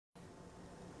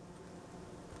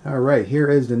Alright, here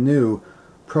is the new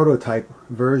prototype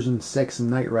version 6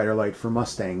 Knight Rider light for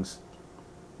Mustangs.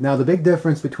 Now the big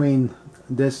difference between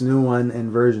this new one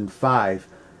and version 5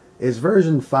 is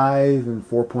version 5 and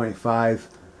 4.5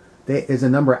 is a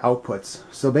number of outputs.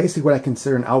 So basically what I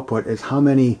consider an output is how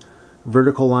many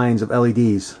vertical lines of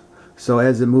LEDs. So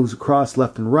as it moves across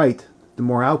left and right, the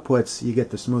more outputs you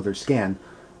get, the smoother scan.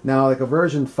 Now like a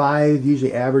version 5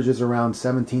 usually averages around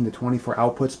 17 to 24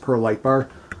 outputs per light bar.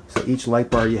 So each light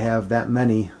bar you have that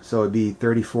many, so it'd be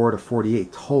 34 to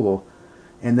 48 total.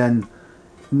 And then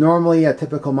normally a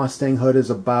typical Mustang hood is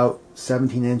about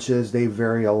 17 inches. They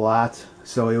vary a lot,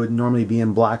 so it would normally be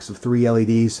in blocks of 3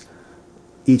 LEDs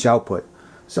each output.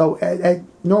 So at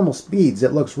normal speeds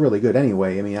it looks really good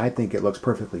anyway. I mean, I think it looks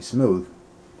perfectly smooth.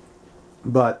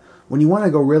 But when you want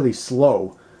to go really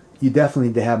slow, you definitely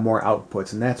need to have more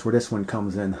outputs, and that's where this one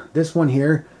comes in. This one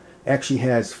here actually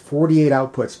has 48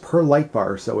 outputs per light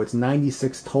bar, so it's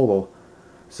 96 total.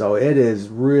 So it is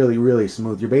really, really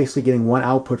smooth. You're basically getting one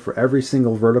output for every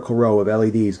single vertical row of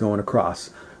LEDs going across.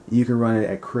 You can run it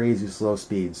at crazy slow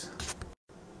speeds.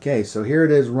 Okay, so here it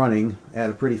is running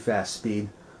at a pretty fast speed.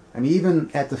 I mean,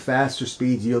 even at the faster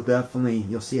speeds,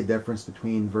 you'll see a difference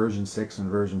between version 6 and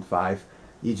version 5.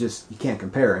 You can't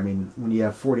compare. I mean, when you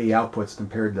have 48 outputs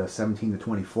compared to 17 to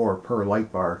 24 per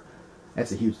light bar,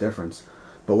 that's a huge difference.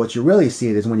 But what you really see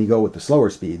it is when you go with the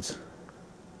slower speeds.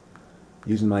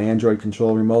 Using my Android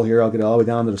control remote here, I'll get it all the way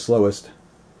down to the slowest.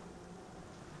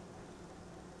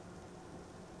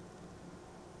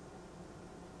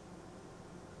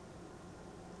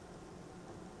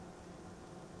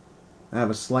 I have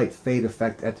a slight fade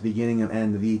effect at the beginning and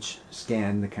end of each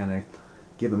scan to kind of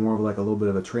give it more of like a little bit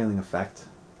of a trailing effect.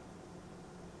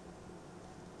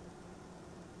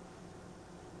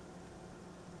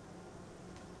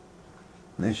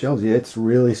 And it shows you it's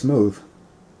really smooth.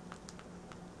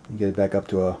 You get it back up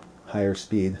to a higher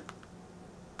speed.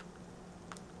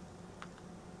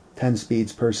 10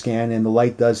 speeds per scan, and the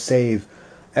light does save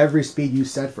every speed you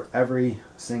set for every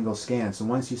single scan. So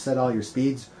once you set all your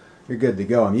speeds, you're good to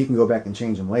go. I mean, you can go back and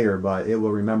change them later, but it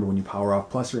will remember when you power off.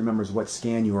 Plus it remembers what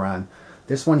scan you were on.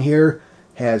 This one here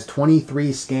has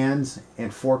 23 scans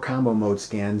and 4 combo mode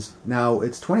scans. Now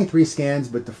it's 23 scans,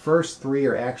 but the first 3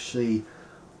 are actually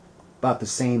about the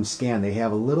same scan. They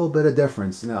have a little bit of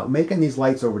difference. Now, making these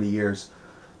lights over the years,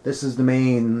 this is the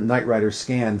main Knight Rider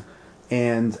scan,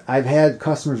 and I've had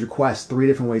customers request 3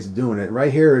 different ways of doing it.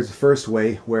 Right here is the first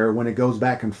way, where when it goes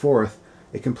back and forth,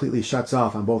 it completely shuts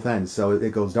off on both ends. So it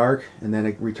goes dark and then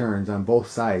it returns on both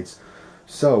sides.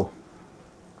 So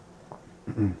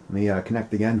let me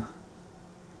connect again.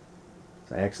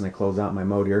 So I accidentally closed out my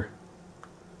mode here.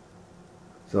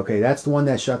 So okay, that's the one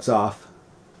that shuts off.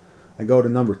 I go to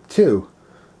number 2.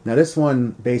 Now this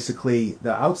one, basically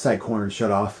the outside corners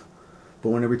shut off, but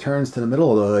when it returns to the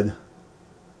middle of the hood,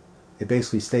 it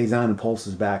basically stays on and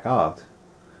pulses back out.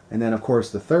 And then of course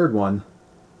the third one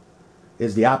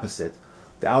is the opposite.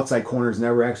 The outside corners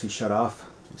never actually shut off.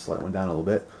 Just let it one down a little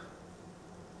bit.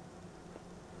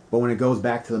 But when it goes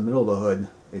back to the middle of the hood,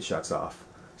 it shuts off.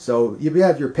 So you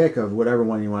have your pick of whatever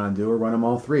one you want to do, or run them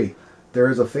all 3. There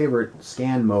is a favorite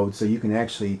scan mode, so you can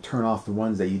actually turn off the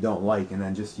ones that you don't like and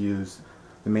then just use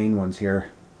the main ones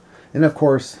here. And of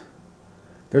course,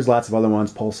 there's lots of other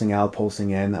ones, pulsing out,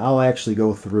 pulsing in. I'll actually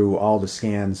go through all the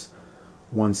scans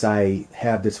once I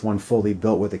have this one fully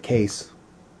built with a case.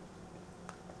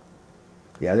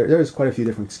 Yeah, there's quite a few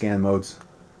different scan modes,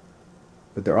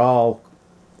 but they're all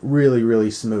really, really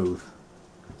smooth.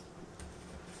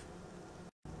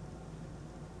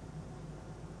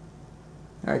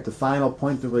 Alright, the final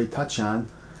point to really touch on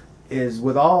is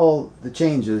with all the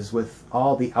changes, with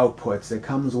all the outputs, it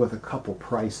comes with a couple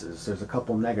prices. There's a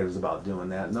couple negatives about doing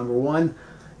that. Number 1,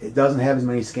 it doesn't have as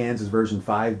many scans as version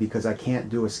 5 because I can't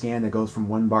do a scan that goes from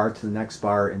one bar to the next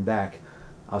bar and back.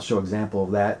 I'll show an example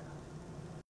of that.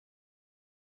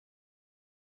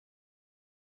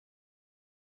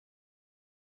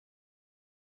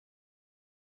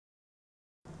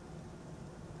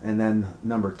 And then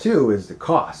number 2 is the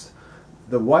cost.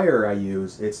 The wire I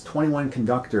use, it's 21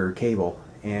 conductor cable,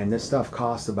 and this stuff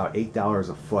costs about $8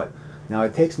 a foot. Now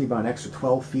it takes me about an extra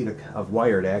 12 feet of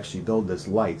wire to actually build this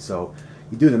light, so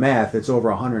you do the math, it's over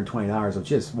 $120 of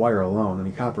just wire alone. I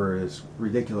mean, copper is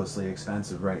ridiculously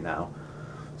expensive right now.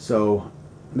 So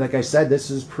like I said,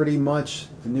 this is pretty much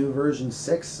the new version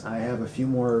 6. I have a few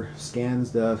more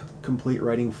scans to complete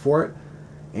writing for it,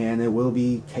 and it will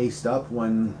be cased up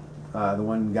when the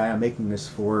one guy I'm making this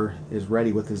for is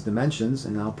ready with his dimensions,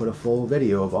 and I'll put a full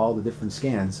video of all the different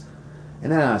scans.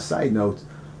 And then on a side note,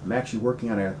 I'm actually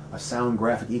working on a sound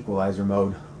graphic equalizer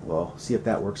mode. We'll see if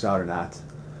that works out or not.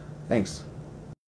 Thanks.